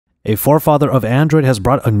A forefather of Android has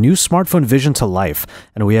brought a new smartphone vision to life,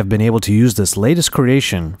 and we have been able to use this latest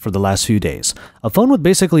creation for the last few days. A phone with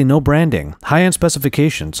basically no branding, high-end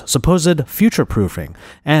specifications, supposed future-proofing,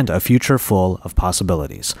 and a future full of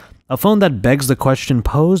possibilities. A phone that begs the question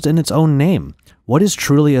posed in its own name: what is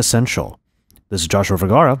truly essential? This is Joshua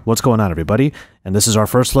Vergara. What's going on, everybody? And this is our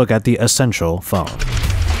first look at the Essential phone.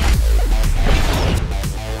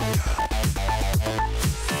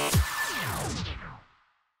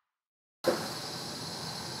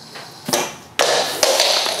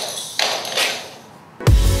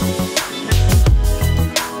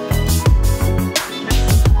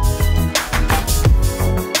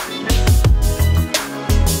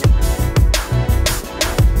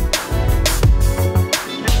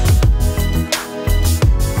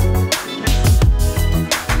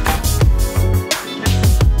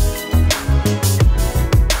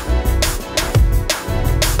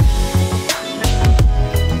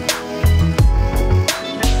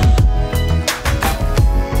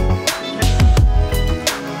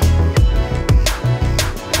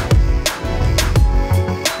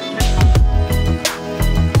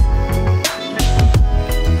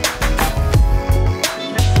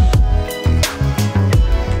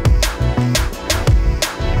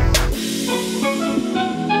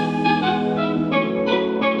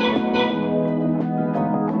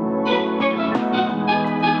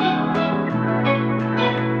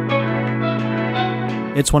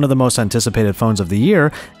 It's one of the most anticipated phones of the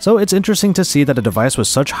year, so it's interesting to see that a device with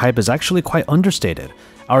such hype is actually quite understated.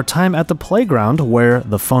 Our time at the playground, where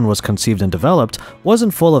the phone was conceived and developed,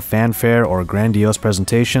 wasn't full of fanfare or grandiose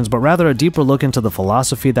presentations, but rather a deeper look into the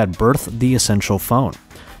philosophy that birthed the Essential phone.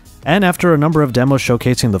 And after a number of demos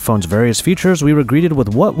showcasing the phone's various features, we were greeted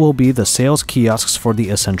with what will be the sales kiosks for the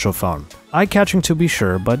Essential phone. Eye-catching to be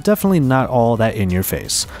sure, but definitely not all that in your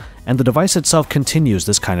face. And the device itself continues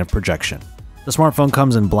this kind of projection. The smartphone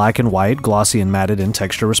comes in black and white, glossy and matted in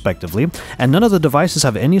texture respectively, and none of the devices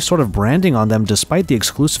have any sort of branding on them despite the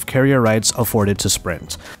exclusive carrier rights afforded to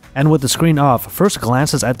Sprint. And with the screen off, first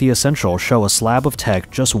glances at the Essential show a slab of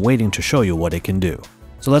tech just waiting to show you what it can do.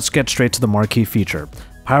 So let's get straight to the marquee feature.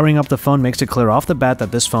 Powering up the phone makes it clear off the bat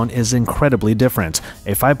that this phone is incredibly different.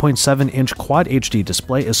 A 5.7-inch Quad HD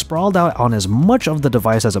display is sprawled out on as much of the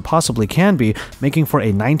device as it possibly can be, making for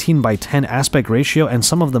a 19:10 aspect ratio and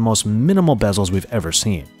some of the most minimal bezels we've ever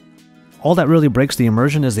seen. All that really breaks the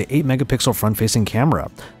immersion is the 8-megapixel front-facing camera,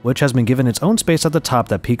 which has been given its own space at the top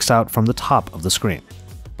that peeks out from the top of the screen.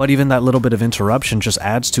 But even that little bit of interruption just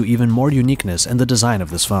adds to even more uniqueness in the design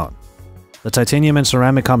of this phone. The titanium and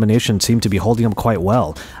ceramic combination seemed to be holding up quite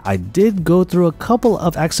well. I did go through a couple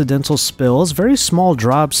of accidental spills, very small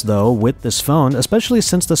drops though, with this phone, especially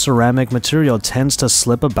since the ceramic material tends to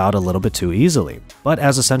slip about a little bit too easily. But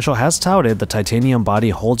as Essential has touted, the titanium body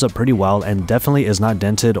holds up pretty well and definitely is not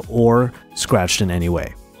dented or scratched in any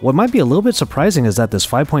way. What might be a little bit surprising is that this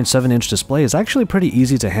 5.7-inch display is actually pretty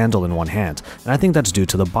easy to handle in one hand, and I think that's due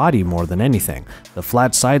to the body more than anything. The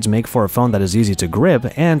flat sides make for a phone that is easy to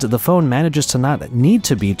grip, and the phone manages to not need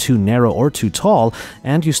to be too narrow or too tall,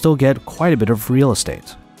 and you still get quite a bit of real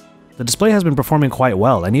estate. The display has been performing quite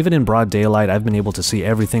well, and even in broad daylight I've been able to see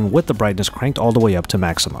everything with the brightness cranked all the way up to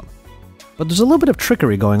maximum. But there's a little bit of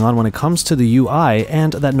trickery going on when it comes to the UI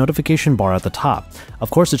and that notification bar at the top. Of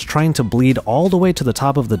course, it's trying to bleed all the way to the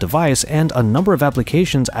top of the device, and a number of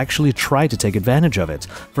applications actually try to take advantage of it.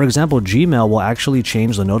 For example, Gmail will actually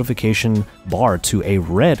change the notification bar to a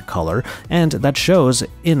red color, and that shows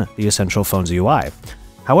in the Essential phone's UI.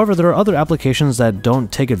 However, there are other applications that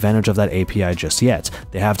don't take advantage of that API just yet.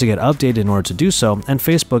 They have to get updated in order to do so, and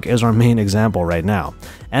Facebook is our main example right now.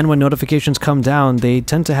 And when notifications come down, they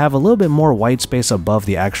tend to have a little bit more white space above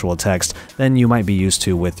the actual text than you might be used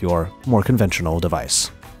to with your more conventional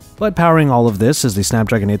device. But powering all of this is the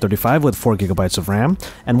Snapdragon 835 with 4GB of RAM,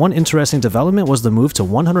 and one interesting development was the move to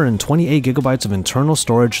 128GB of internal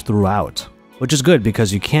storage throughout, which is good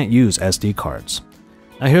because you can't use SD cards.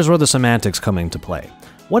 Now here's where the semantics come into play.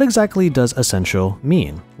 What exactly does essential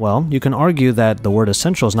mean? Well, you can argue that the word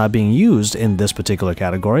essential is not being used in this particular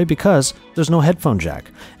category because there's no headphone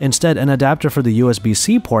jack. Instead, an adapter for the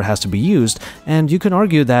USB-C port has to be used, and you can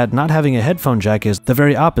argue that not having a headphone jack is the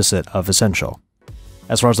very opposite of essential.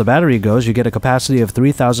 As far as the battery goes, you get a capacity of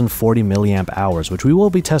 3040 mAh, which we will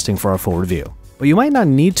be testing for our full review. But you might not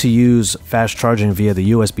need to use fast charging via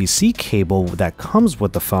the USB-C cable that comes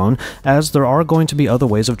with the phone, as there are going to be other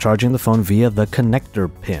ways of charging the phone via the connector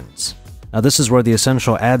pins. Now this is where the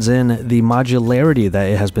Essential adds in the modularity that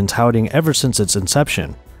it has been touting ever since its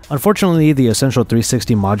inception. Unfortunately, the Essential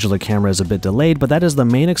 360 modular camera is a bit delayed, but that is the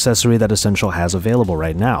main accessory that Essential has available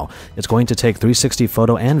right now. It's going to take 360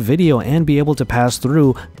 photo and video and be able to pass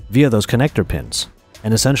through via those connector pins.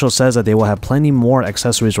 And Essential says that they will have plenty more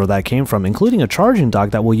accessories where that came from, including a charging dock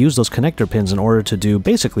that will use those connector pins in order to do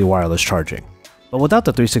basically wireless charging. But without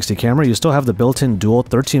the 360 camera, you still have the built-in dual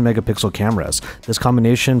 13-megapixel cameras. This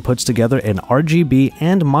combination puts together an RGB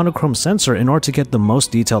and monochrome sensor in order to get the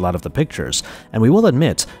most detail out of the pictures. And we will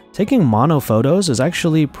admit, taking mono photos is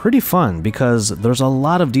actually pretty fun because there's a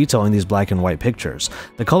lot of detail in these black and white pictures.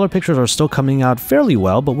 The color pictures are still coming out fairly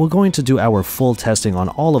well, but we're going to do our full testing on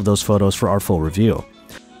all of those photos for our full review.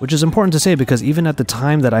 Which is important to say because even at the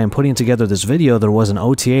time that I am putting together this video, there was an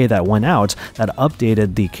OTA that went out that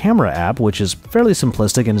updated the camera app, which is fairly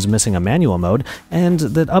simplistic and is missing a manual mode, and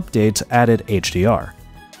that update added HDR.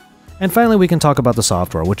 And finally, we can talk about the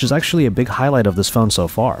software, which is actually a big highlight of this phone so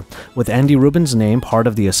far. With Andy Rubin's name part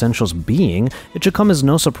of the Essentials being, it should come as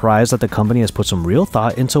no surprise that the company has put some real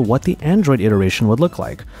thought into what the Android iteration would look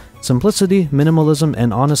like. Simplicity, minimalism,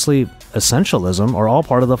 and honestly, essentialism are all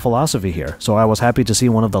part of the philosophy here, so I was happy to see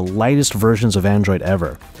one of the lightest versions of Android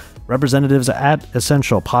ever. Representatives at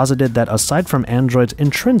Essential posited that aside from Android's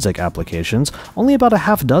intrinsic applications, only about a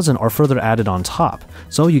half dozen are further added on top,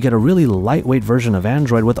 so you get a really lightweight version of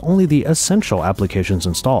Android with only the essential applications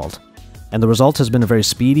installed. And the result has been a very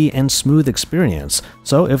speedy and smooth experience,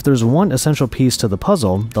 so if there's one essential piece to the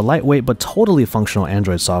puzzle, the lightweight but totally functional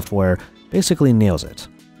Android software basically nails it.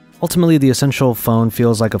 Ultimately, the Essential phone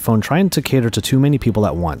feels like a phone trying to cater to too many people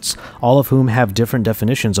at once, all of whom have different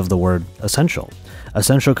definitions of the word essential.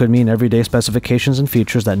 Essential could mean everyday specifications and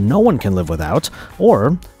features that no one can live without,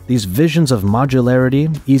 or these visions of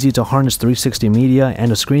modularity, easy to harness 360 media,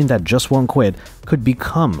 and a screen that just won't quit could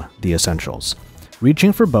become the Essentials.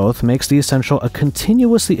 Reaching for both makes the Essential a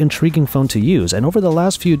continuously intriguing phone to use, and over the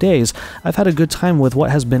last few days, I've had a good time with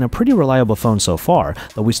what has been a pretty reliable phone so far,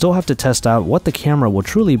 though we still have to test out what the camera will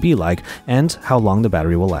truly be like and how long the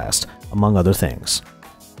battery will last, among other things.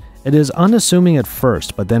 It is unassuming at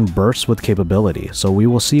first, but then bursts with capability, so we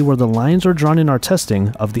will see where the lines are drawn in our testing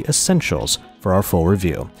of the Essentials for our full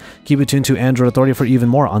review. Keep it tuned to Android Authority for even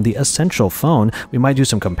more on the Essential phone. We might do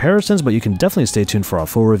some comparisons, but you can definitely stay tuned for our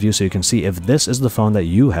full review so you can see if this is the phone that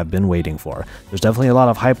you have been waiting for. There's definitely a lot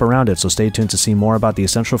of hype around it, so stay tuned to see more about the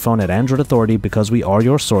Essential phone at Android Authority because we are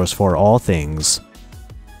your source for all things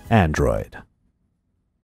Android.